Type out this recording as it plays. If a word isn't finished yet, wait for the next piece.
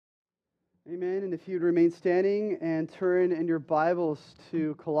Amen. And if you'd remain standing and turn in your Bibles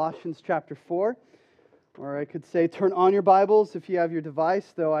to Colossians chapter 4, or I could say turn on your Bibles if you have your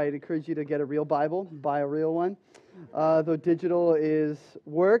device, though I'd encourage you to get a real Bible, buy a real one. Though digital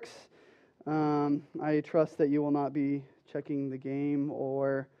works, I trust that you will not be checking the game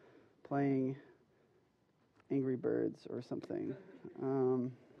or playing Angry Birds or something.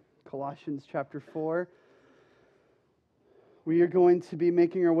 Colossians chapter 4. We are going to be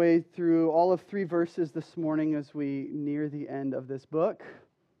making our way through all of 3 verses this morning as we near the end of this book.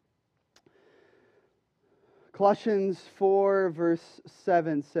 Colossians 4 verse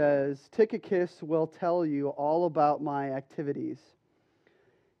 7 says, Tychicus will tell you all about my activities.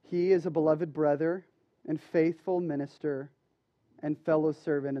 He is a beloved brother and faithful minister and fellow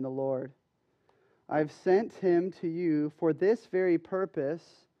servant in the Lord. I've sent him to you for this very purpose,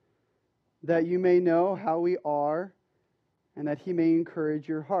 that you may know how we are, and that he may encourage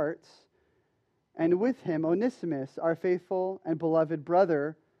your hearts. And with him, Onesimus, our faithful and beloved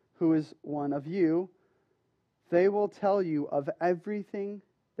brother, who is one of you, they will tell you of everything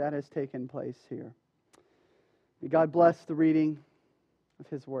that has taken place here. May God bless the reading of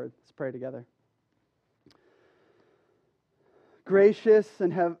His Word. Let's pray together. Gracious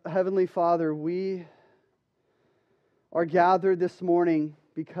and Heavenly Father, we are gathered this morning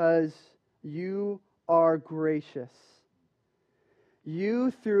because You are gracious. You,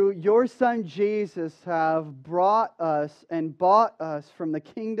 through Your Son Jesus, have brought us and bought us from the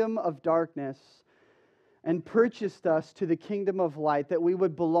kingdom of darkness and purchased us to the kingdom of light, that we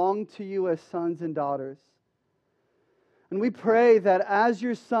would belong to You as sons and daughters. And we pray that as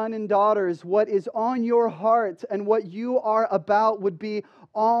Your son and daughters, what is on Your heart and what You are about would be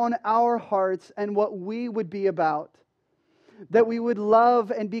on our hearts and what we would be about. That we would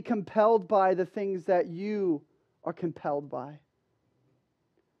love and be compelled by the things that You are compelled by.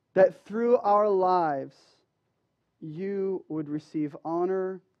 That through our lives, You would receive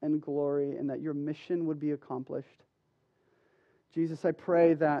honor and glory, and that Your mission would be accomplished. Jesus, I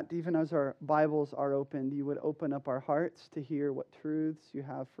pray that even as our Bibles are opened, You would open up our hearts to hear what truths You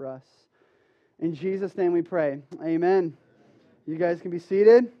have for us. In Jesus' name we pray. Amen. You guys can be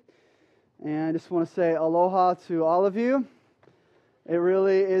seated. And I just want to say aloha to all of you. It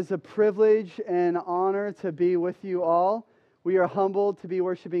really is a privilege and honor to be with you all. We are humbled to be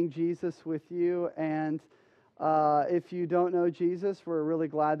worshiping Jesus with you, and if you don't know Jesus, we're really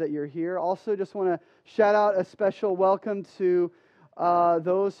glad that you're here. Also, just want to shout out a special welcome to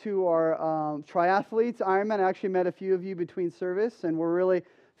those who are triathletes. Ironman, I actually met a few of you between service, and we're really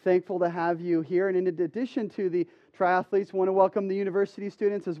thankful to have you here. And in addition to the triathletes, want to welcome the university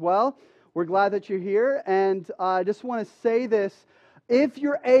students as well. We're glad that you're here, and I just want to say this. If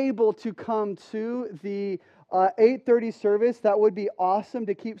you're able to come to the 8:30 service, that would be awesome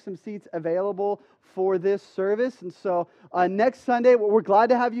to keep some seats available for this service. And so next Sunday, we're glad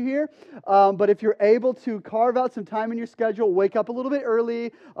to have you here. But if you're able to carve out some time in your schedule, wake up a little bit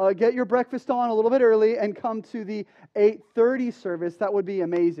early, get your breakfast on a little bit early, and come to the 8:30 service, that would be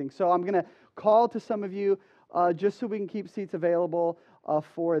amazing. So I'm going to call to some of you just so we can keep seats available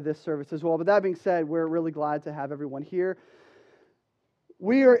for this service as well. But that being said, we're really glad to have everyone here.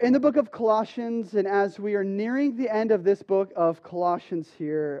 We are in the book of Colossians, and as we are nearing the end of this book of Colossians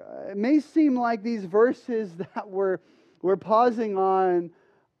here, it may seem like these verses that we're pausing on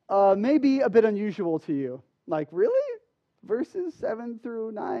may be a bit unusual to you. Like, really? Verses 7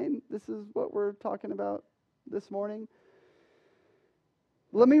 through 9? This is what we're talking about this morning?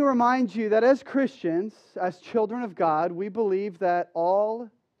 Let me remind you that as Christians, as children of God, we believe that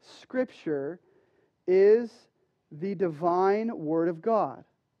all Scripture is the divine Word of God.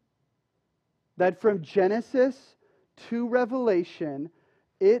 That from Genesis to Revelation,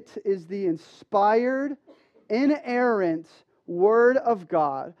 it is the inspired, inerrant Word of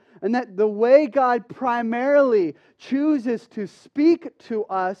God. And that the way God primarily chooses to speak to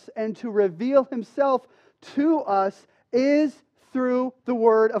us and to reveal Himself to us is through the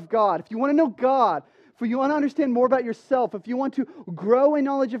Word of God. If you want to know God, if you want to understand more about yourself, if you want to grow in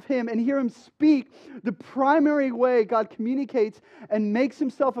knowledge of Him and hear Him speak, the primary way God communicates and makes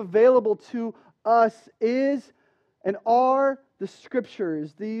Himself available to us is and are the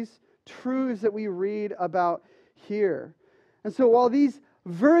Scriptures, these truths that we read about here. And so while these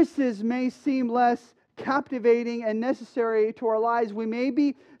verses may seem less captivating and necessary to our lives, we may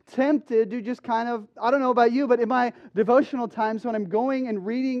be tempted to just kind of, I don't know about you, but in my devotional times when I'm going and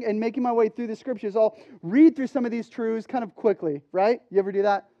reading and making my way through the Scriptures, I'll read through some of these truths kind of quickly, right? You ever do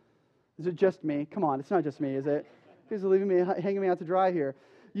that? Is it just me? Come on, it's not just me, is it? You guys are leaving me, hanging me out to dry here.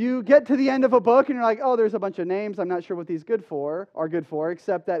 You get to the end of a book and you're like, oh, there's a bunch of names. I'm not sure what these are good for,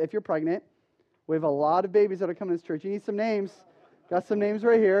 except that if you're pregnant, We have a lot of babies that are coming to this church. You need some names. Got some names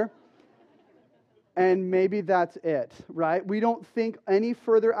right here. And maybe that's it, right? We don't think any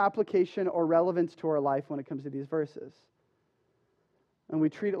further application or relevance to our life when it comes to these verses. And we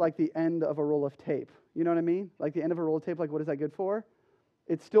treat it like the end of a roll of tape. You know what I mean? Like the end of a roll of tape, like what is that good for?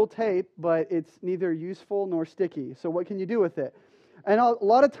 It's still tape, but it's neither useful nor sticky. So what can you do with it? And a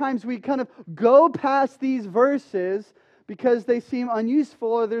lot of times we kind of go past these verses because they seem unuseful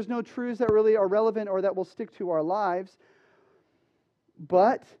or there's no truths that really are relevant or that will stick to our lives.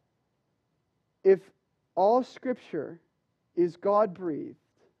 But if all Scripture is God-breathed,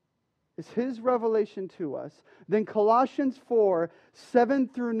 is His revelation to us, then Colossians 4, 7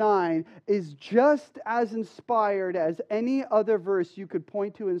 through 9 is just as inspired as any other verse you could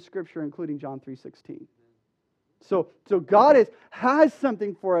point to in Scripture, including John 3:16. So God has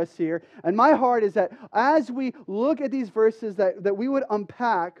something for us here. And my heart is that as we look at these verses, that we would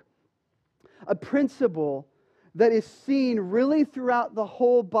unpack a principle that is seen really throughout the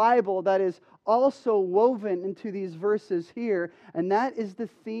whole Bible that is also woven into these verses here. And that is the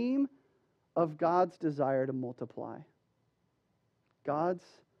theme of God's desire to multiply. God's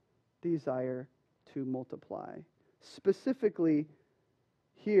desire to multiply. Specifically,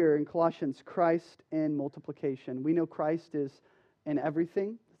 here in Colossians, Christ and multiplication. We know Christ is in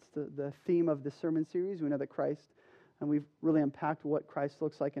everything. It's the theme of the sermon series. We know that Christ, and we've really unpacked what Christ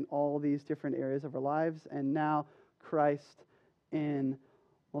looks like in all these different areas of our lives. And now Christ in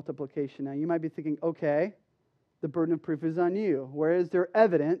multiplication. Now you might be thinking, okay, the burden of proof is on you. Where is there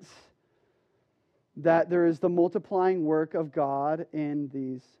evidence that there is the multiplying work of God in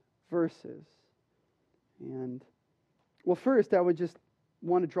these verses? And, well, first, I would just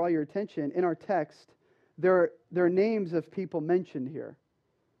want to draw your attention. In our text, there are names of people mentioned here.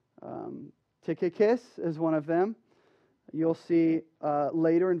 Tychicus is one of them. You'll see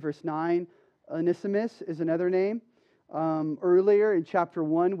later in verse 9, Onesimus is another name. Earlier in chapter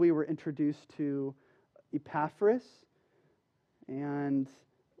 1, we were introduced to Epaphras. And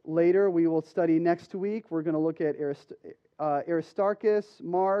later, we will study next week. We're going to look at Aristarchus,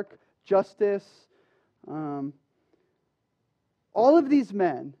 Mark, Justus. All of these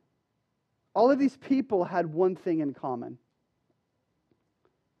men, all of these people had one thing in common.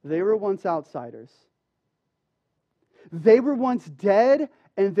 They were once outsiders. They were once dead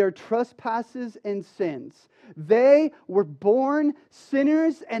in their trespasses and sins. They were born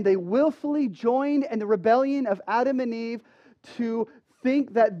sinners, and they willfully joined in the rebellion of Adam and Eve to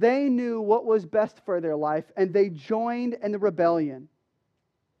think that they knew what was best for their life, and they joined in the rebellion.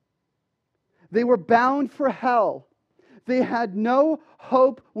 They were bound for hell. They had no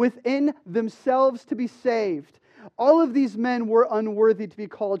hope within themselves to be saved. All of these men were unworthy to be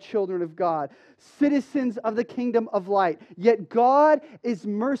called children of God, citizens of the kingdom of light. Yet God is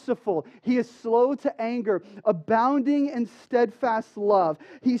merciful. He is slow to anger, abounding in steadfast love.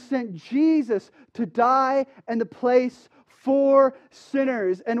 He sent Jesus to die in the place for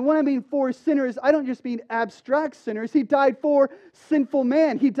sinners. And when I mean for sinners, I don't just mean abstract sinners. He died for sinful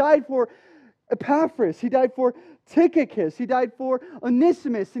man. He died for Epaphras. He died for Tychicus. He died for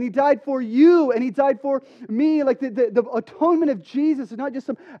Onesimus. And He died for you. And He died for me. Like the atonement of Jesus is not just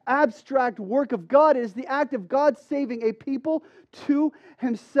some abstract work of God. It is the act of God saving a people to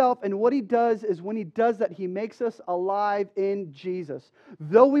Himself. And what He does is when He does that, He makes us alive in Jesus.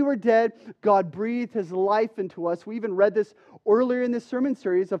 Though we were dead, God breathed His life into us. We even read this earlier in this sermon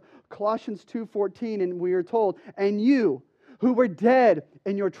series of Colossians 2:14. And we are told, and you, who were dead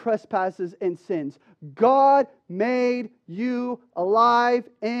in your trespasses and sins, God made you alive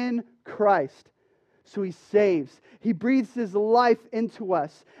in Christ. So He saves. He breathes His life into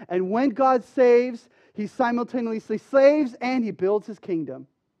us. And when God saves, He simultaneously saves and He builds His kingdom.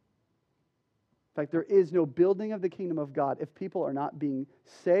 In fact, there is no building of the kingdom of God if people are not being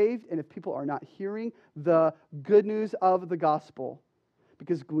saved and if people are not hearing the good news of the gospel.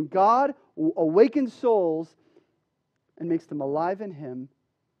 Because when God awakens souls and makes them alive in Him,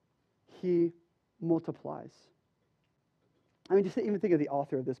 He multiplies. I mean, just even think of the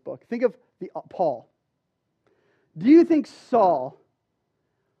author of this book. Think of Paul. Do you think Saul,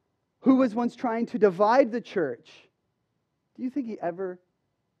 who was once trying to divide the church, do you think he ever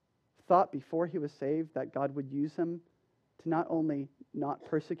thought before he was saved that God would use him to not only not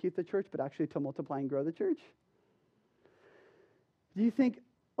persecute the church, but actually to multiply and grow the church? Do you think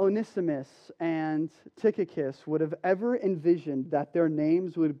Onesimus and Tychicus would have ever envisioned that their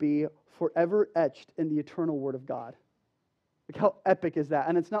names would be forever etched in the eternal Word of God? Like, how epic is that?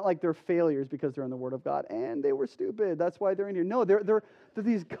 And it's not like they're failures because they're in the Word of God and they were stupid. That's why they're in here. No, they're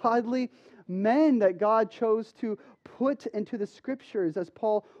these godly men that God chose to put into the Scriptures. As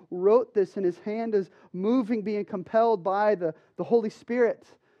Paul wrote this, and his hand is moving, being compelled by the Holy Spirit.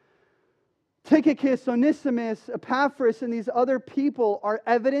 Tychicus, Onesimus, Epaphras, and these other people are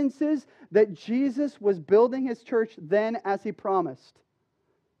evidences that Jesus was building his church then as he promised.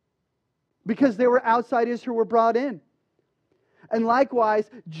 Because they were outside Israel, were brought in. And likewise,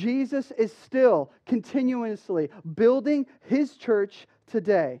 Jesus is still continuously building his church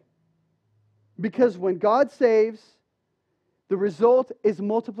today. Because when God saves, the result is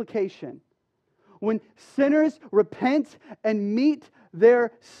multiplication. When sinners repent and meet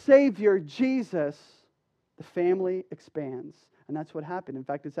their Savior, Jesus, the family expands. And that's what happened. In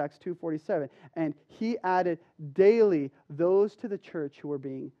fact, it's Acts 2:47. And he added daily those to the church who were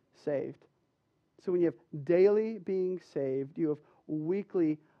being saved. So when you have daily being saved, you have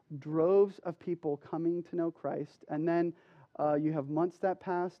weekly droves of people coming to know Christ. And then you have months that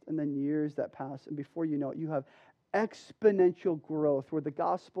passed and then years that pass. And before you know it, you have exponential growth where the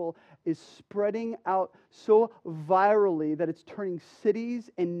gospel is spreading out so virally that it's turning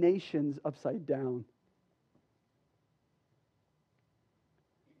cities and nations upside down.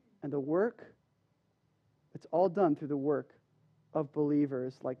 And the work, it's all done through the work of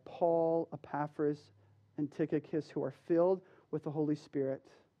believers like Paul, Epaphras, and Tychicus, who are filled with the Holy Spirit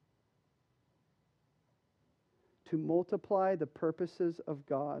to multiply the purposes of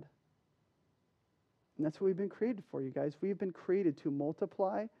God. And that's what we've been created for, you guys. We've been created to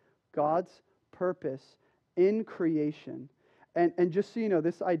multiply God's purpose in creation. And just so you know,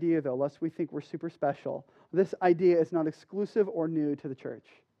 this idea, though, lest we think we're super special, this idea is not exclusive or new to the church.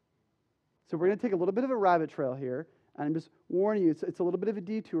 So we're going to take a little bit of a rabbit trail here. And I'm just warning you, it's a little bit of a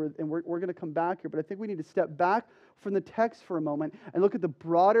detour, and we're going to come back here. But I think we need to step back from the text for a moment and look at the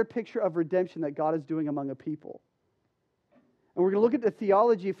broader picture of redemption that God is doing among a people. And we're going to look at the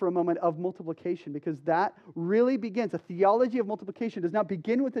theology for a moment of multiplication, because that really begins. A theology of multiplication does not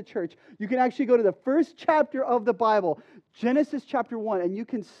begin with the church. You can actually go to the first chapter of the Bible, Genesis chapter 1, and you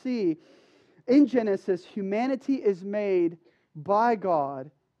can see in Genesis, humanity is made by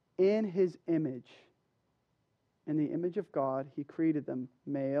God in his image. In the image of God, he created them,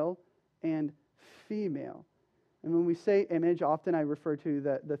 male and female. And when we say image, often I refer to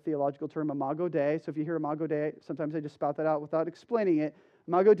the theological term imago Dei. So if you hear imago Dei, sometimes I just spout that out without explaining it.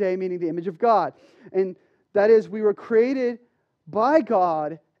 Imago Dei meaning the image of God. And that is, we were created by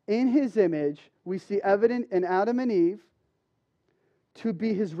God in his image. We see evident in Adam and Eve to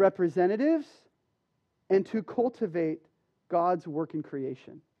be his representatives and to cultivate God's work in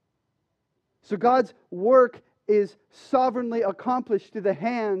creation. So God's work is sovereignly accomplished through the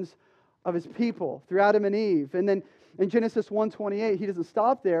hands of his people, through Adam and Eve. And then in Genesis 1:28, he doesn't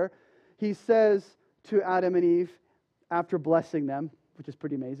stop there. He says to Adam and Eve, after blessing them, which is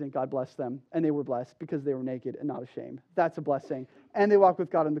pretty amazing, God blessed them, and they were blessed because they were naked and not ashamed. That's a blessing. And they walked with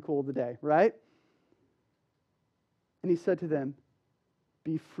God in the cool of the day, right? And he said to them,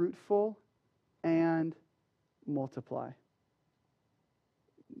 be fruitful and multiply.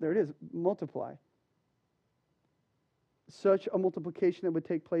 There it is, multiply. Such a multiplication that would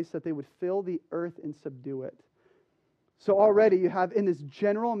take place that they would fill the earth and subdue it. So already you have in this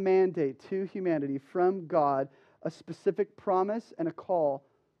general mandate to humanity from God a specific promise and a call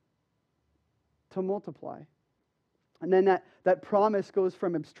to multiply. And then that promise goes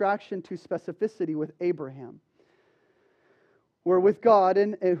from abstraction to specificity with Abraham. Where with God,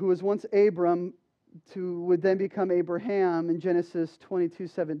 and who was once Abram, would then become Abraham. In Genesis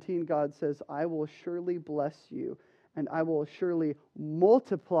 22:17, God says, I will surely bless you, and I will surely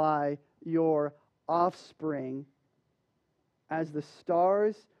multiply your offspring as the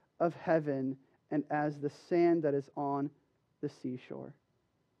stars of heaven and as the sand that is on the seashore.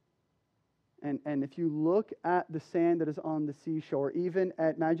 And if you look at the sand that is on the seashore, even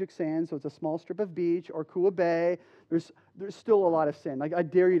at Magic Sand, so it's a small strip of beach, or Kua Bay, there's still a lot of sand. Like, I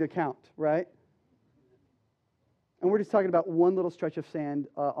dare you to count, right? And we're just talking about one little stretch of sand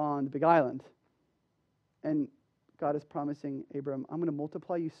on the Big Island. And God is promising Abram, I'm going to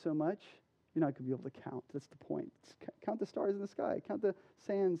multiply you so much, you're not going to be able to count. That's the point. Count the stars in the sky. Count the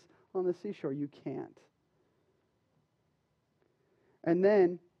sands on the seashore. You can't. And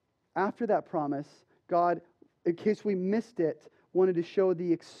then, after that promise, God, in case we missed it, wanted to show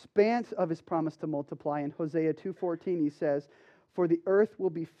the expanse of his promise to multiply. In Hosea 2:14, he says, for the earth will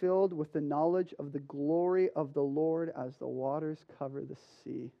be filled with the knowledge of the glory of the Lord as the waters cover the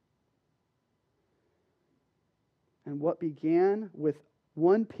sea. And what began with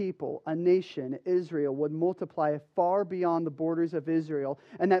one people, a nation, Israel, would multiply far beyond the borders of Israel,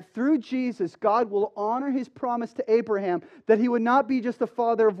 and that through Jesus, God will honor his promise to Abraham that he would not be just the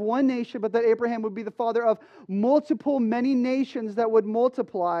father of one nation, but that Abraham would be the father of many nations that would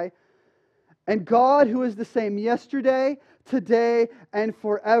multiply. And God, who is the same yesterday, today, and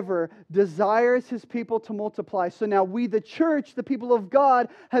forever, desires his people to multiply. So now we, the church, the people of God,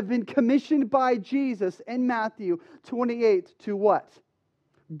 have been commissioned by Jesus in Matthew 28 to what?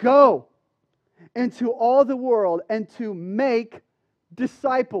 Go into all the world and to make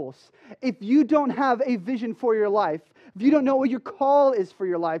disciples. If you don't have a vision for your life, if you don't know what your call is for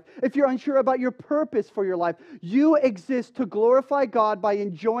your life, if you're unsure about your purpose for your life, you exist to glorify God by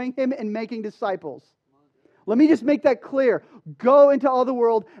enjoying him and making disciples. Let me just make that clear. Go into all the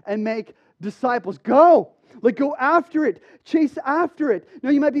world and make disciples. Go! Go after it. Chase after it. Now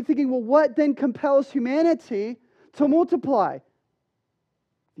you might be thinking, well, what then compels humanity to multiply?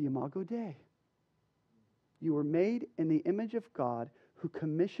 The Imago Dei. You were made in the image of God, who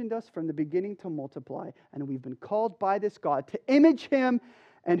commissioned us from the beginning to multiply. And we've been called by this God to image him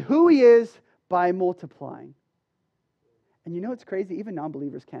and who he is by multiplying. And you know what's crazy? Even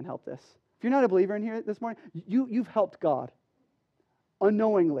non-believers can't help this. If you're not a believer in here this morning, you've helped God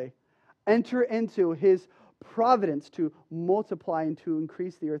unknowingly enter into his providence to multiply and to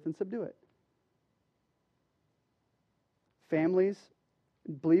increase the earth and subdue it. Families,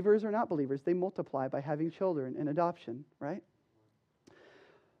 believers or not believers, they multiply by having children and adoption, right?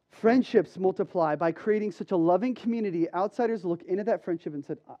 Friendships multiply by creating such a loving community. Outsiders look into that friendship and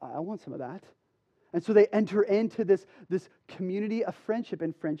said, I want some of that. And so they enter into this community of friendship,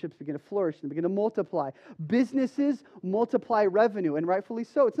 and friendships begin to flourish and begin to multiply. Businesses multiply revenue, and rightfully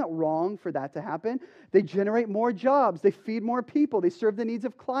so. It's not wrong for that to happen. They generate more jobs. They feed more people. They serve the needs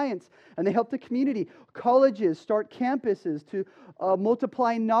of clients, and they help the community. Colleges start campuses to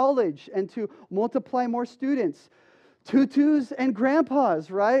multiply knowledge and to multiply more students. Tutus and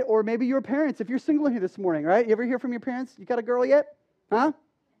grandpas, right? Or maybe your parents, if you're single here this morning, right? You ever hear from your parents? You got a girl yet? Huh?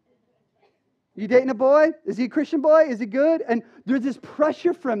 You dating a boy? Is he a Christian boy? Is he good? And there's this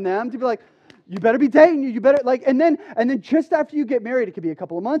pressure from them to be like, you better be dating you better and then just after you get married, it could be a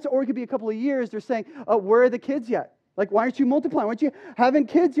couple of months or it could be a couple of years, they're saying, where are the kids yet? Why aren't you multiplying? Why aren't you having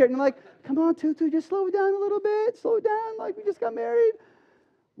kids yet? And you're like, come on, Tutu, just slow down a little bit. Slow down, we just got married.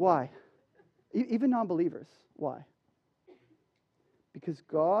 Why? Even non-believers. Why? Because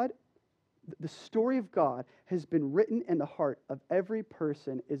God, the story of God has been written in the heart of every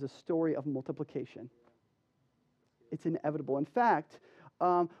person is a story of multiplication. It's inevitable. In fact,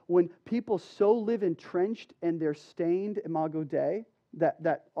 when people so live entrenched in their stained Imago Dei,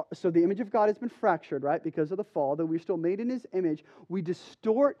 so the image of God has been fractured, right, because of the fall, though we're still made in his image, we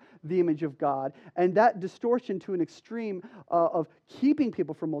distort the image of God, and that distortion to an extreme of keeping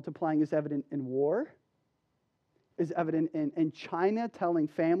people from multiplying is evident in war, is evident in China telling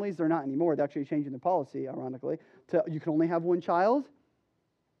families, they're not anymore, they're actually changing their policy, ironically, to you can only have one child.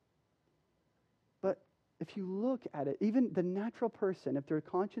 But if you look at it, even the natural person, if their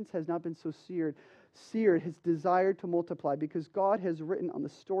conscience has not been so seared, has desired to multiply, because God has written on the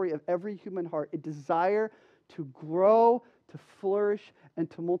story of every human heart a desire to grow, to flourish, and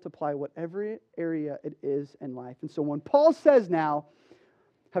to multiply whatever area it is in life. And so when Paul says now,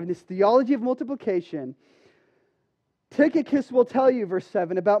 having this theology of multiplication, Tychicus will tell you, verse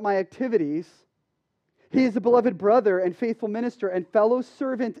 7, about my activities. He is a beloved brother and faithful minister and fellow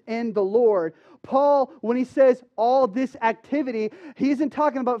servant in the Lord. Paul, when he says all this activity, he isn't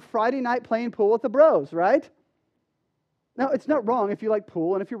talking about Friday night playing pool with the bros, right? Now, it's not wrong if you like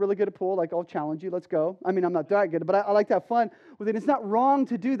pool, and if you're really good at pool, I'll challenge you, let's go. I mean, I'm not that good, but I like to have fun with it. It's not wrong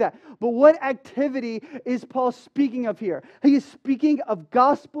to do that. But what activity is Paul speaking of here? He is speaking of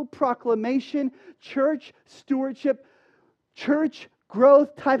gospel proclamation, church stewardship, church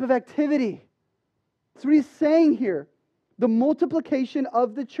growth type of activity. That's what he's saying here. The multiplication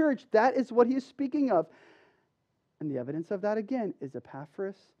of the church, that is what he is speaking of. And the evidence of that, again, is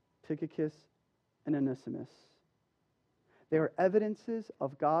Epaphras, Tychicus, and Onesimus. They are evidences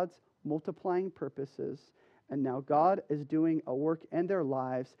of God's multiplying purposes. And now God is doing a work in their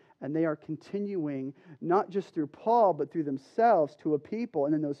lives, and they are continuing, not just through Paul, but through themselves to a people.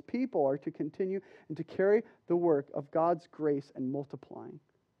 And then those people are to continue and to carry the work of God's grace and multiplying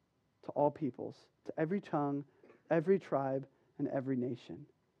to all peoples, to every tongue, every tribe, and every nation.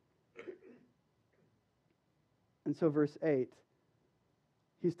 And so verse 8,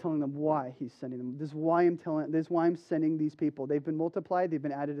 he's telling them why he's sending them. This is why I'm sending these people. They've been multiplied. They've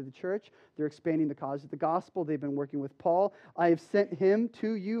been added to the church. They're expanding the cause of the gospel. They've been working with Paul. I have sent him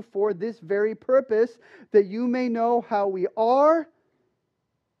to you for this very purpose, that you may know how we are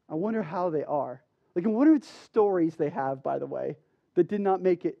I wonder how they are. Like, I wonder what stories they have, by the way, that did not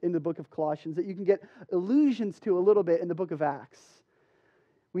make it in the book of Colossians, that you can get allusions to a little bit in the book of Acts.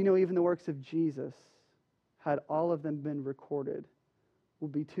 We know even the works of Jesus, had all of them been recorded,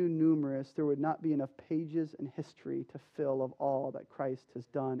 would be too numerous. There would not be enough pages in history to fill of all that Christ has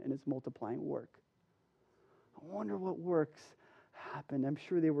done in his multiplying work. I wonder what works happened. I'm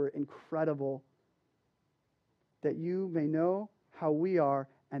sure they were incredible. That you may know how we are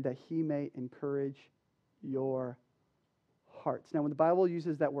and that he may encourage your hearts. Now, when the Bible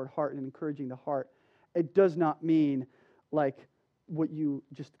uses that word heart and encouraging the heart, it does not mean like what you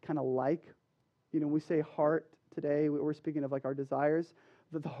just kind of like. You know, when we say heart today, we're speaking of like our desires.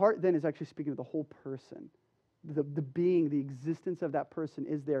 But the heart then is actually speaking of the whole person. The being, the existence of that person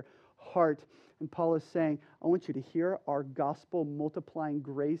is their heart. And Paul is saying, I want you to hear our gospel multiplying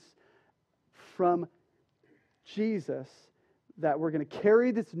grace from Jesus, that we're going to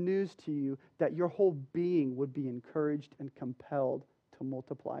carry this news to you, that your whole being would be encouraged and compelled to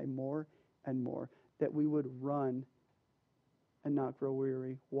multiply more and more, that we would run and not grow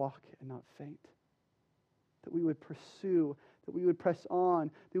weary, walk and not faint, that we would pursue, that we would press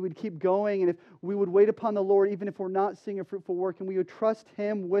on, that we would keep going, and if we would wait upon the Lord, even if we're not seeing a fruitful work, and we would trust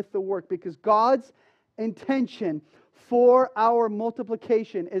him with the work, because God's intention for our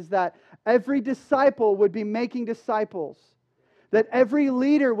multiplication is that every disciple would be making disciples, that every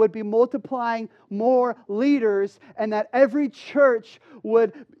leader would be multiplying more leaders, and that every church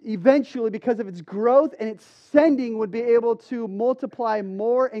would eventually, because of its growth and its sending, would be able to multiply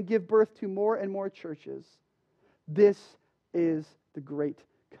more and give birth to more and more churches. This is the Great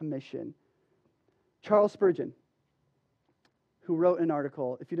Commission. Charles Spurgeon, who wrote an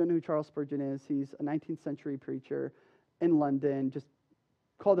article, if you don't know who Charles Spurgeon is, he's a 19th century preacher in London, just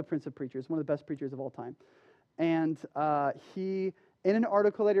called the Prince of Preachers, one of the best preachers of all time. And he, in an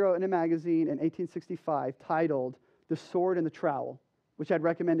article that he wrote in a magazine in 1865 titled The Sword and the Trowel, which I'd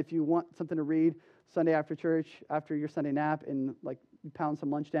recommend if you want something to read Sunday after church, after your Sunday nap, and like you pound some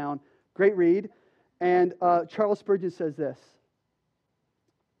lunch down. Great read. And Charles Spurgeon says this: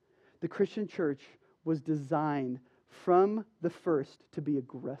 the Christian church was designed from the first to be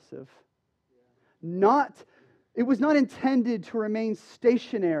aggressive. It was not intended to remain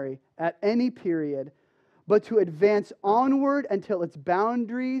stationary at any period, but to advance onward until its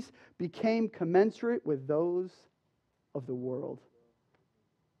boundaries became commensurate with those of the world.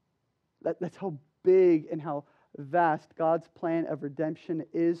 That's how big and how vast God's plan of redemption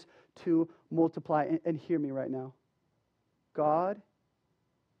is to multiply. And hear me right now. God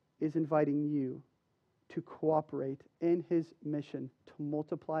is inviting you to cooperate in his mission to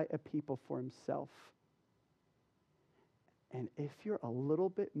multiply a people for himself. And if you're a little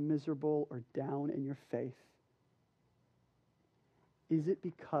bit miserable or down in your faith, is it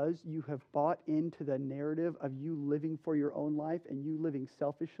because you have bought into the narrative of you living for your own life and you living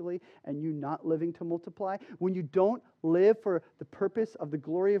selfishly and you not living to multiply? When you don't live for the purpose of the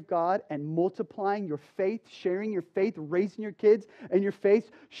glory of God and multiplying your faith, sharing your faith, raising your kids and your faith,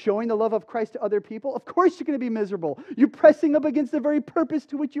 showing the love of Christ to other people, of course you're going to be miserable. You're pressing up against the very purpose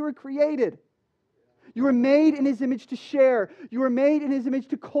to which you were created. You were made in his image to share. You were made in his image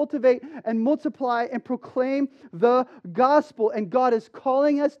to cultivate and multiply and proclaim the gospel. And God is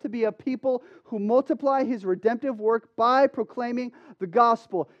calling us to be a people who multiply his redemptive work by proclaiming the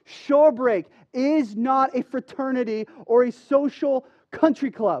gospel. Shorebreak is not a fraternity or a social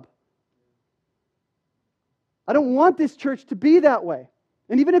country club. I don't want this church to be that way.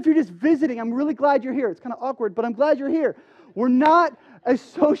 And even if you're just visiting, I'm really glad you're here. It's kind of awkward, but I'm glad you're here. We're not a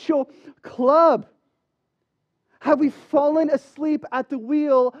social club. Have we fallen asleep at the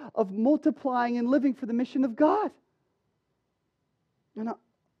wheel of multiplying and living for the mission of God? And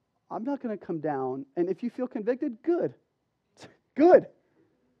I'm not going to come down. And if you feel convicted, good. Good.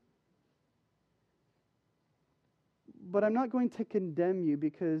 But I'm not going to condemn you,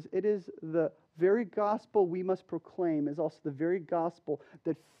 because it is the very gospel we must proclaim is also the very gospel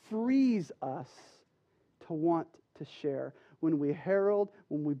that frees us to want to share. When we herald,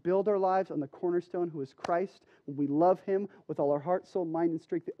 when we build our lives on the cornerstone who is Christ, when we love him with all our heart, soul, mind, and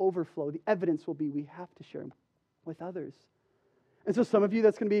strength, the overflow, the evidence will be we have to share him with others. And so some of you,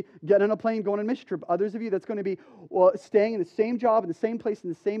 that's going to be getting on a plane, going on a mission trip. Others of you, that's going to be staying in the same job, in the same place, in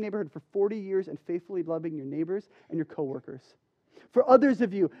the same neighborhood for 40 years and faithfully loving your neighbors and your coworkers. For others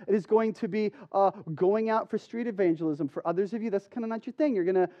of you, it is going to be going out for street evangelism. For others of you, that's kind of not your thing. You're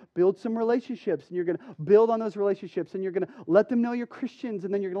going to build some relationships, and you're going to build on those relationships, and you're going to let them know you're Christians,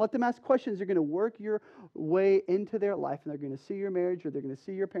 and then you're going to let them ask questions. You're going to work your way into their life, and they're going to see your marriage, or they're going to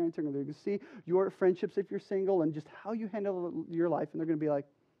see your parents, or they're going to see your friendships if you're single, and just how you handle your life, and they're going to be like,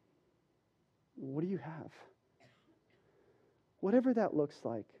 what do you have? Whatever that looks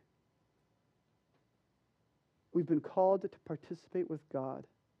like, we've been called to participate with God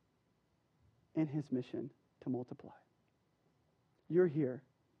in His mission to multiply. You're here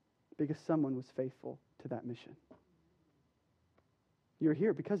because someone was faithful to that mission. You're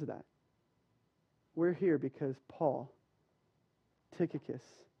here because of that. We're here because Paul, Tychicus,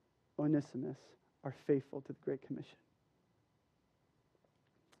 Onesimus are faithful to the Great Commission.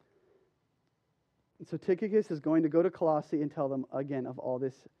 And so Tychicus is going to go to Colossae and tell them again of all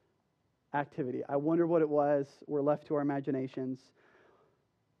this activity. I wonder what it was. We're left to our imaginations.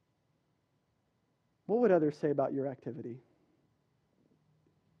 What would others say about your activity?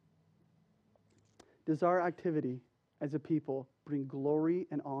 Does our activity as a people bring glory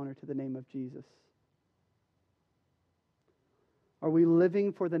and honor to the name of Jesus? Are we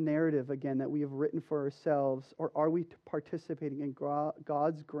living for the narrative again that we have written for ourselves, or are we participating in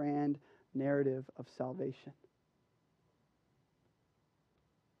God's grand narrative of salvation?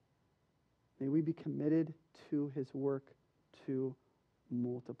 May we be committed to His work to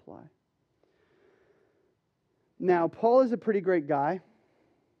multiply. Now, Paul is a pretty great guy.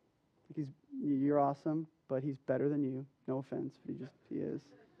 You're awesome, but he's better than you. No offense, but he is.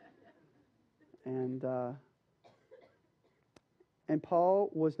 And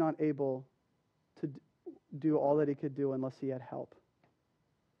Paul was not able to do all that he could do unless he had help.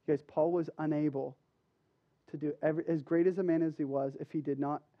 Guys, Paul was unable to do as great as a man as he was if he did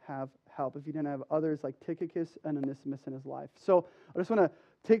not have help, if he didn't have others like Tychicus and Onesimus in his life. So I just want to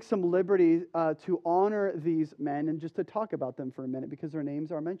take some liberty to honor these men and just to talk about them for a minute because their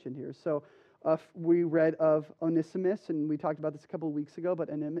names are mentioned here. So we read of Onesimus, and we talked about this a couple of weeks ago, but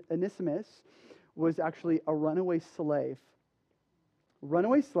Onesimus was actually a runaway slave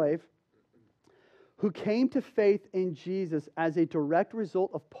who came to faith in Jesus as a direct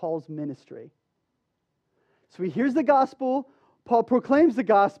result of Paul's ministry. So he hears the gospel, Paul proclaims the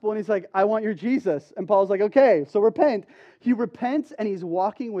gospel, and he's like, I want your Jesus. And Paul's like, okay, so repent. He repents, and he's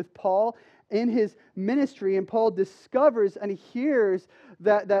walking with Paul in his ministry, and Paul discovers and he hears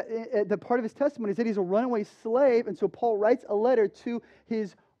that the part of his testimony is that he's a runaway slave, and so Paul writes a letter to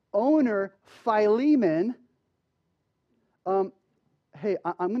his owner, Philemon. Hey,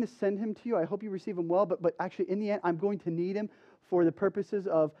 I'm going to send him to you. I hope you receive him well, but actually in the end, I'm going to need him for the purposes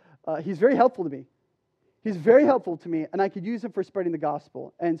of, he's very helpful to me. He's very helpful to me, and I could use him for spreading the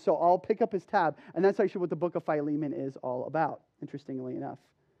gospel. And so I'll pick up his tab, and that's actually what the book of Philemon is all about, interestingly enough.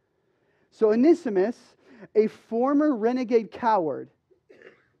 So Onesimus, a former renegade coward,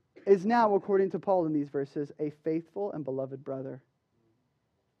 is now, according to Paul in these verses, a faithful and beloved brother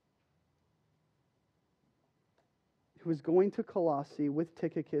who is going to Colossae with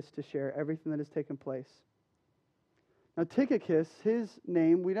Tychicus to share everything that has taken place. Now, Tychicus, his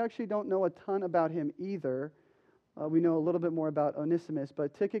name, we actually don't know a ton about him either. We know a little bit more about Onesimus,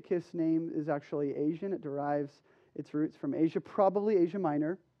 but Tychicus' name is actually Asian. It derives its roots from Asia, probably Asia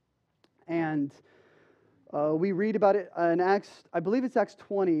Minor. And we read about it in Acts, I believe it's Acts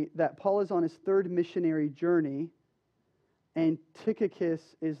 20, that Paul is on his third missionary journey, and Tychicus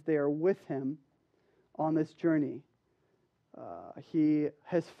is there with him on this journey. He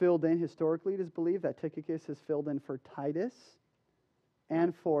has filled in, historically it is believed that Tychicus has filled in for Titus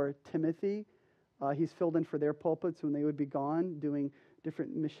and for Timothy. He's filled in for their pulpits when they would be gone doing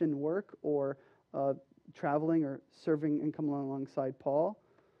different mission work or traveling or serving and coming alongside Paul.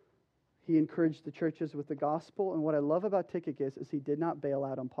 He encouraged the churches with the gospel, and what I love about Tychicus is he did not bail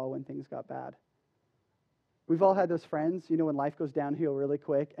out on Paul when things got bad. We've all had those friends, when life goes downhill really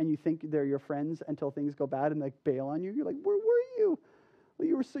quick, and you think they're your friends until things go bad and they bail on you. You're like, where were you? Well,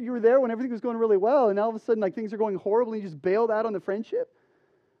 you were there when everything was going really well, and all of a sudden things are going horrible, and you just bailed out on the friendship?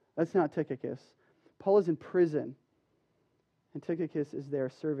 That's not Tychicus. Paul is in prison, and Tychicus is there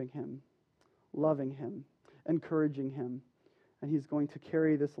serving him, loving him, encouraging him, and he's going to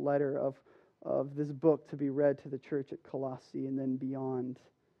carry this letter of this book to be read to the church at Colossae and then beyond.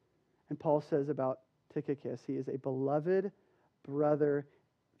 And Paul says about Tychicus, he is a beloved brother,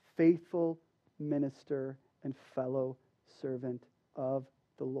 faithful minister, and fellow servant of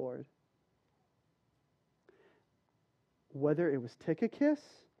the Lord. Whether it was Tychicus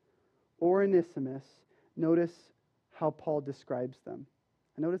or Onesimus, notice how Paul describes them.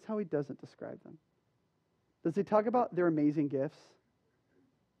 And notice how he doesn't describe them. Does he talk about their amazing gifts?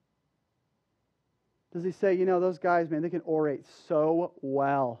 Does he say, those guys, man, they can orate so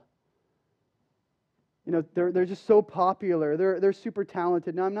well. They're just so popular. They're super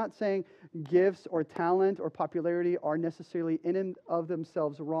talented. Now, I'm not saying gifts or talent or popularity are necessarily in and of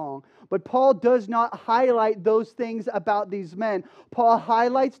themselves wrong. But Paul does not highlight those things about these men. Paul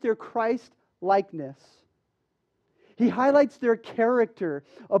highlights their Christ likeness. He highlights their character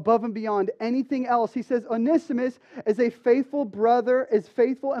above and beyond anything else. He says Onesimus is a faithful brother, is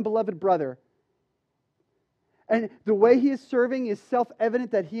faithful and beloved brother. And the way he is serving is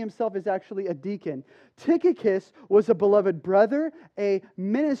self-evident that he himself is actually a deacon. Tychicus was a beloved brother, a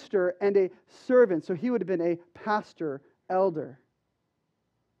minister, and a servant. So he would have been a pastor, elder.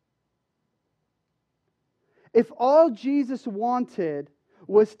 If all Jesus wanted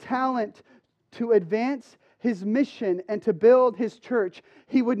was talent to advance his mission and to build his church,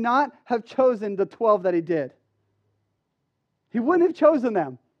 he would not have chosen the 12 that he did. He wouldn't have chosen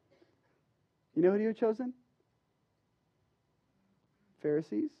them. You know who he would have chosen?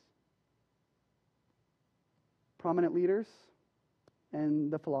 Pharisees, prominent leaders,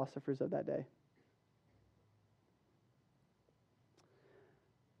 and the philosophers of that day.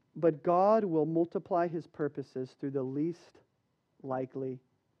 But God will multiply his purposes through the least likely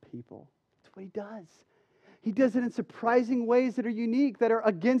people. That's what he does. He does it in surprising ways that are unique, that are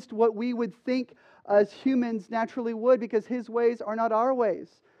against what we would think as humans naturally would, because his ways are not our ways.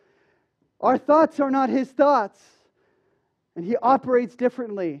 Our thoughts are not his thoughts. And he operates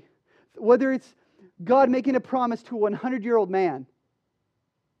differently. Whether it's God making a promise to a 100-year-old man.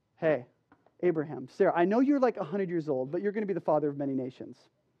 Hey, Abraham, Sarah, I know you're like 100 years old, but you're going to be the father of many nations.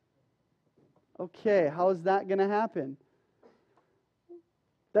 Okay, how is that going to happen?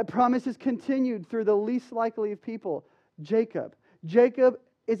 That promise is continued through the least likely of people, Jacob. Jacob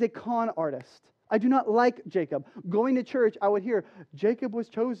is a con artist. I do not like Jacob. Going to church, I would hear, Jacob was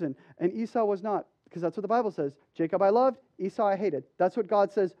chosen and Esau was not. Because that's what the Bible says. Jacob I loved, Esau I hated. That's what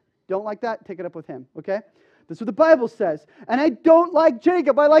God says. Don't like that, take it up with him. Okay? That's what the Bible says. And I don't like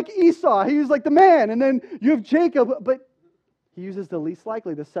Jacob. I like Esau. He was like the man. And then you have Jacob, but he uses the least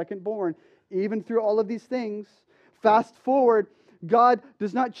likely, the second born, even through all of these things. Fast forward, God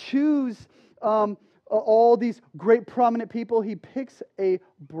does not choose all these great prominent people. He picks a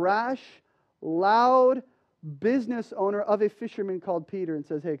brash, loud business owner of a fisherman called Peter and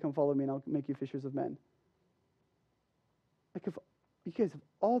says, hey, come follow me and I'll make you fishers of men. Like, if you guys, of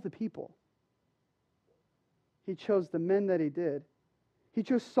all the people, he chose the men that he did. He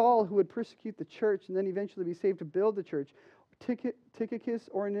chose Saul, who would persecute the church and then eventually be saved to build the church. Tychicus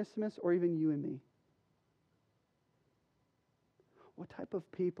or Onesimus or even you and me. What type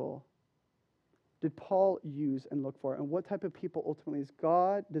of people did Paul use and look for? And what type of people ultimately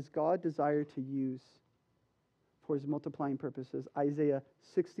does God desire to use for his multiplying purposes? Isaiah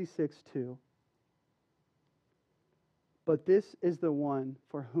 66:2. But this is the one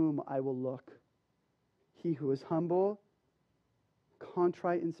for whom I will look. He who is humble,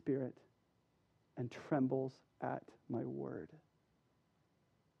 contrite in spirit, and trembles at my word.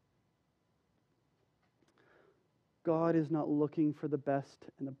 God is not looking for the best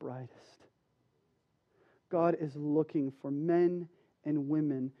and the brightest. God is looking for men and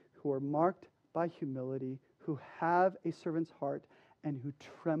women who are marked by humility, who have a servant's heart, and who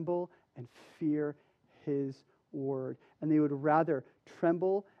tremble and fear his word. And they would rather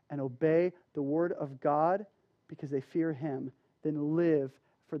tremble and obey the word of God because they fear him than live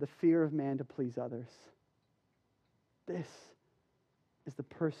for the fear of man to please others. This is the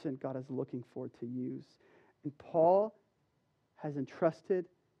person God is looking for to use. And Paul has entrusted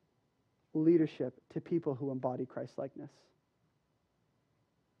leadership to people who embody Christ-likeness.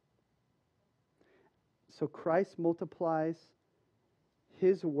 So Christ multiplies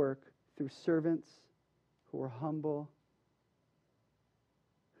his work through servants who are humble,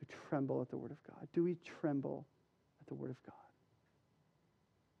 who tremble at the word of God. Do we tremble at the word of God?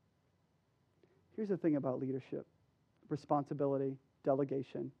 Here's the thing about leadership, responsibility,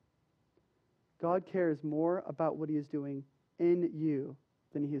 delegation. God cares more about what he is doing in you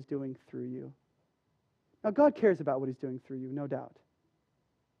than he is doing through you. Now, God cares about what he's doing through you, no doubt.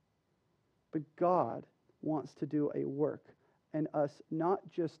 But God wants to do a work in us, not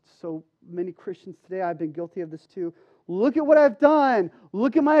just so many Christians today, I've been guilty of this too. Look at what I've done.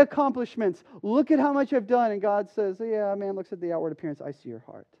 Look at my accomplishments. Look at how much I've done. And God says, yeah, man looks at the outward appearance. I see your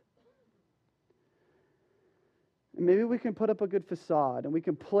heart. And maybe we can put up a good facade and we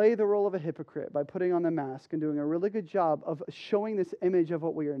can play the role of a hypocrite by putting on the mask and doing a really good job of showing this image of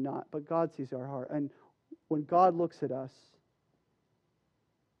what we are not. But God sees our heart. And when God looks at us,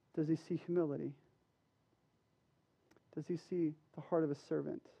 does he see humility? Does he see the heart of a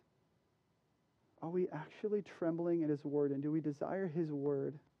servant? Are we actually trembling at his word? And do we desire his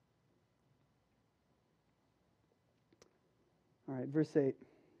word? All right, verse 8.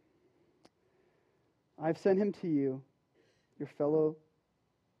 I've sent him to you, your fellow,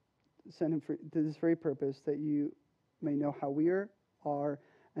 sent him to this very purpose, that you may know how we are,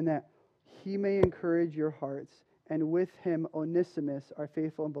 and that he may encourage your hearts, and with him Onesimus, our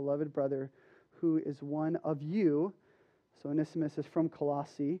faithful and beloved brother, who is one of you. So Onesimus is from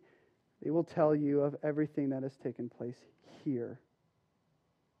Colossae. They will tell you of everything that has taken place here.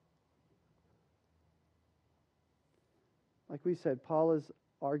 Like we said, Paul is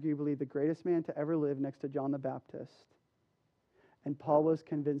arguably the greatest man to ever live next to John the Baptist. And Paul was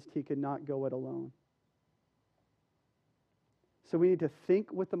convinced he could not go it alone. So we need to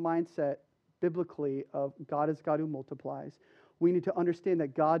think with the mindset biblically of God is God who multiplies. We need to understand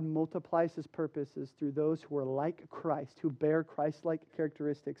that God multiplies his purposes through those who are like Christ, who bear Christ-like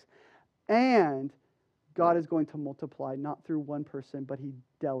characteristics. And God is going to multiply not through one person, but he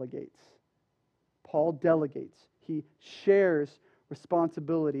delegates. Paul delegates. He shares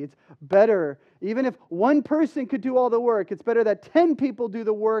responsibility. It's better, even if one person could do all the work, it's better that 10 people do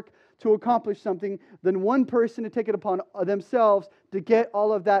the work to accomplish something than one person to take it upon themselves to get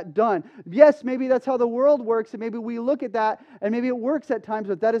all of that done. Yes, maybe that's how the world works, and maybe we look at that, and maybe it works at times,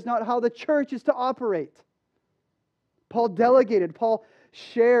 but that is not how the church is to operate. Paul delegated, Paul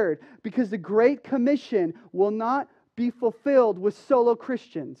shared, because the Great Commission will not be fulfilled with solo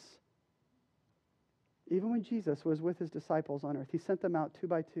Christians. Even when Jesus was with his disciples on earth, he sent them out 2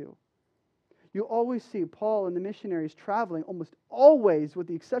 by 2. You always see Paul and the missionaries traveling, almost always, with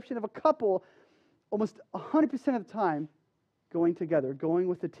the exception of a couple, almost 100% of the time, going together, going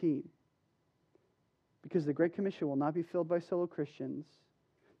with a team. Because the Great Commission will not be filled by solo Christians.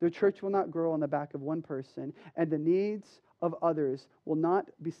 Their church will not grow on the back of one person, and the needs of others will not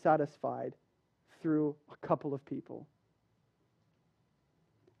be satisfied through a couple of people.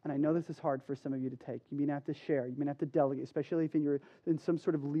 And I know this is hard for some of you to take. You may have to share. You may have to delegate, especially if you're in some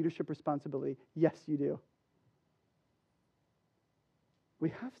sort of leadership responsibility. Yes, you do. We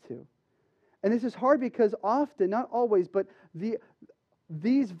have to. And this is hard because often, not always, but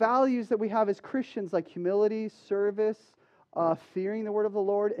these values that we have as Christians, like humility, service, fearing the word of the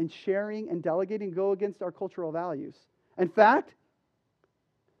Lord, and sharing and delegating, go against our cultural values. In fact,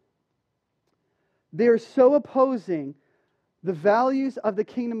 they are so opposing. The values of the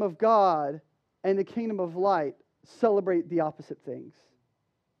kingdom of God and the kingdom of light celebrate the opposite things.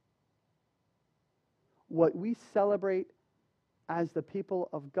 What we celebrate as the people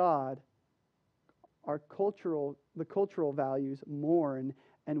of God, the cultural values mourn,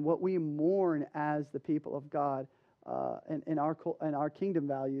 and what we mourn as the people of God and our kingdom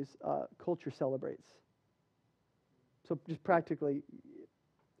values, culture celebrates. So just practically,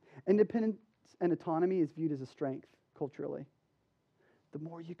 independence and autonomy is viewed as a strength. Culturally, the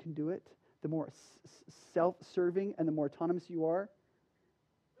more you can do it, the more self-serving and the more autonomous you are,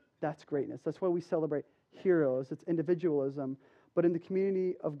 that's greatness. That's why we celebrate heroes. It's individualism. But in the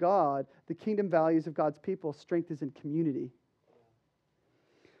community of God, the kingdom values of God's people, strength is in community.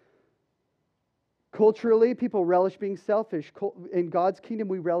 Culturally, people relish being selfish. In God's kingdom,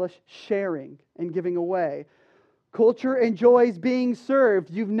 we relish sharing and giving away. Culture enjoys being served.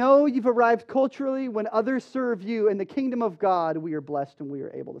 You know you've arrived culturally when others serve you. In the kingdom of God, we are blessed and we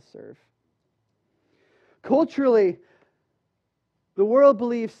are able to serve. Culturally, the world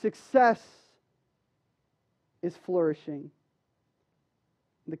believes success is flourishing.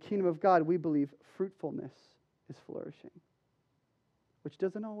 In the kingdom of God, we believe fruitfulness is flourishing, which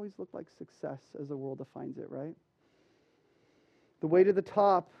doesn't always look like success as the world defines it, right? The way to the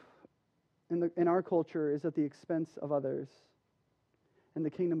top in our culture is at the expense of others. In the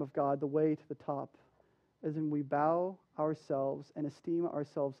kingdom of God, the way to the top is when we bow ourselves and esteem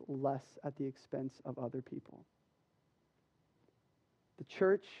ourselves less at the expense of other people. The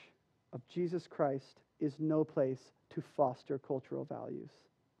church of Jesus Christ is no place to foster cultural values.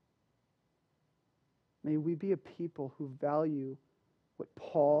 May we be a people who value what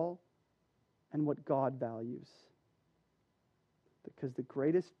Paul and what God values. Because the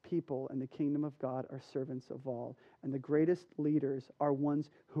greatest people in the kingdom of God are servants of all. And the greatest leaders are ones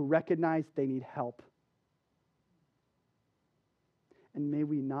who recognize they need help. And may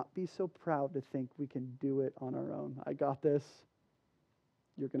we not be so proud to think we can do it on our own. I got this.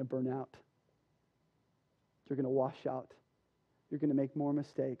 You're going to burn out. You're going to wash out. You're going to make more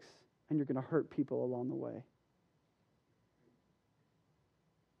mistakes. And you're going to hurt people along the way.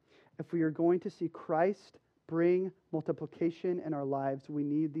 If we are going to see Christ bring multiplication in our lives, we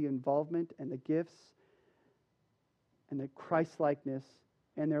need the involvement and the gifts and the Christ-likeness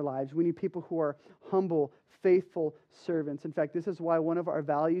in their lives. We need people who are humble, faithful servants. In fact, this is why one of our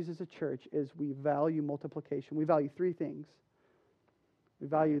values as a church is we value multiplication. We value 3 things. We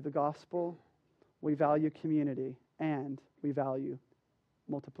value the gospel, we value community, and we value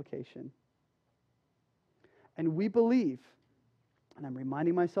multiplication. And we believe and I'm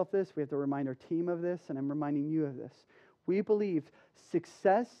reminding myself this, we have to remind our team of this, and I'm reminding you of this. We believe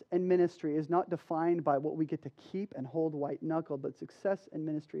success in ministry is not defined by what we get to keep and hold white-knuckled, but success in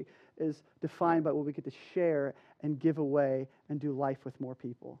ministry is defined by what we get to share and give away and do life with more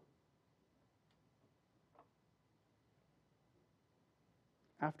people.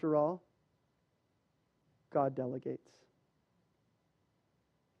 After all, God delegates.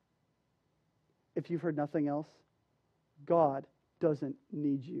 If you've heard nothing else, God doesn't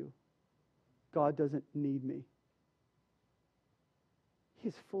need you. God doesn't need me. He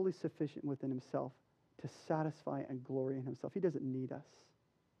is fully sufficient within himself to satisfy and glory in himself. He doesn't need us.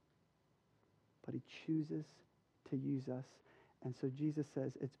 But he chooses to use us. And so Jesus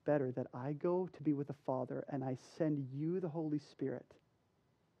says, it's better that I go to be with the Father and I send you the Holy Spirit.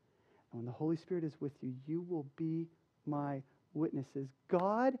 And when the Holy Spirit is with you, you will be my witnesses.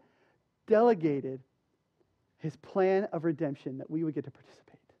 God delegated his plan of redemption that we would get to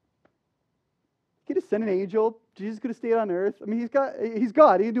participate. He could have sent an angel. Jesus could have stayed on earth. I mean, he's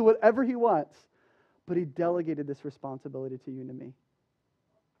God. He can do whatever he wants. But he delegated this responsibility to you and to me.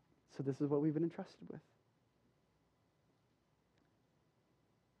 So this is what we've been entrusted with.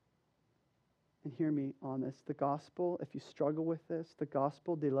 And hear me on this. The gospel, if you struggle with this, the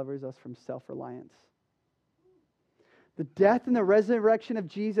gospel delivers us from self-reliance. The death and the resurrection of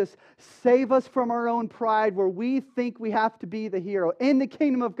Jesus save us from our own pride where we think we have to be the hero. In the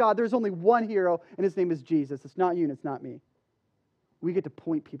kingdom of God, there's only one hero, and his name is Jesus. It's not you and it's not me. We get to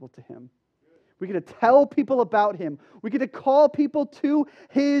point people to him. We get to tell people about him. We get to call people to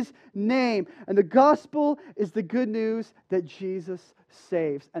his name. And the gospel is the good news that Jesus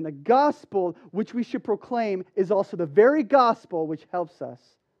saves. And the gospel which we should proclaim is also the very gospel which helps us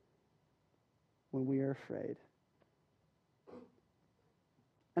when we are afraid.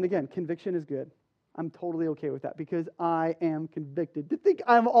 And again, conviction is good. I'm totally okay with that because I am convicted. To think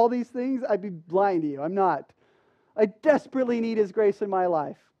I'm all these things, I'd be lying to you. I'm not. I desperately need his grace in my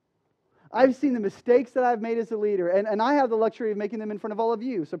life. I've seen the mistakes that I've made as a leader, and I have the luxury of making them in front of all of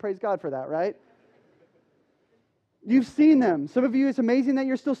you, so praise God for that, right? You've seen them. Some of you, it's amazing that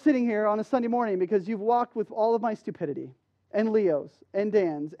you're still sitting here on a Sunday morning because you've walked with all of my stupidity, and Leo's, and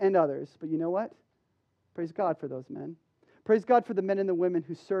Dan's, and others. But you know what? Praise God for those men. Praise God for the men and the women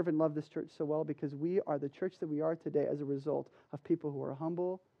who serve and love this church so well because we are the church that we are today as a result of people who are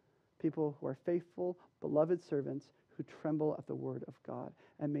humble, people who are faithful, beloved servants who tremble at the word of God.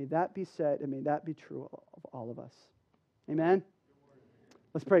 And may that be said and may that be true of all of us. Amen?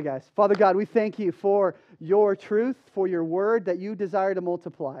 Let's pray, guys. Father God, we thank you for your truth, for your word that you desire to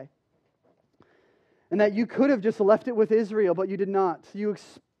multiply. And that you could have just left it with Israel, but you did not. You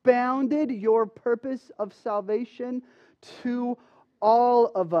expounded your purpose of salvation to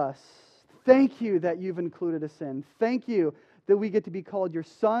all of us. Thank you that you've included us in. Thank you that we get to be called your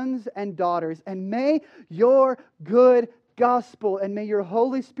sons and daughters. And may your good gospel and may your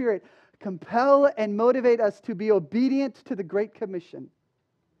Holy Spirit compel and motivate us to be obedient to the Great Commission.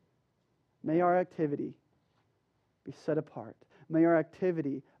 May our activity be set apart. May our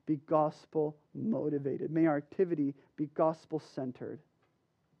activity be gospel motivated. May our activity be gospel centered.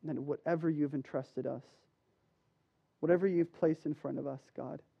 And whatever you've entrusted us, whatever you've placed in front of us,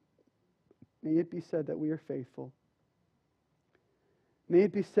 God, may it be said that we are faithful. May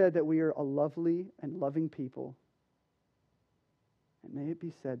it be said that we are a lovely and loving people. And may it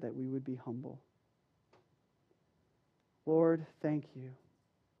be said that we would be humble. Lord, thank you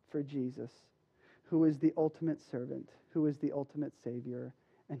for Jesus, who is the ultimate servant, who is the ultimate Savior,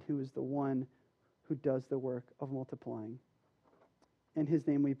 and who is the one who does the work of multiplying. In his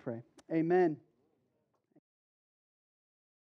name we pray. Amen.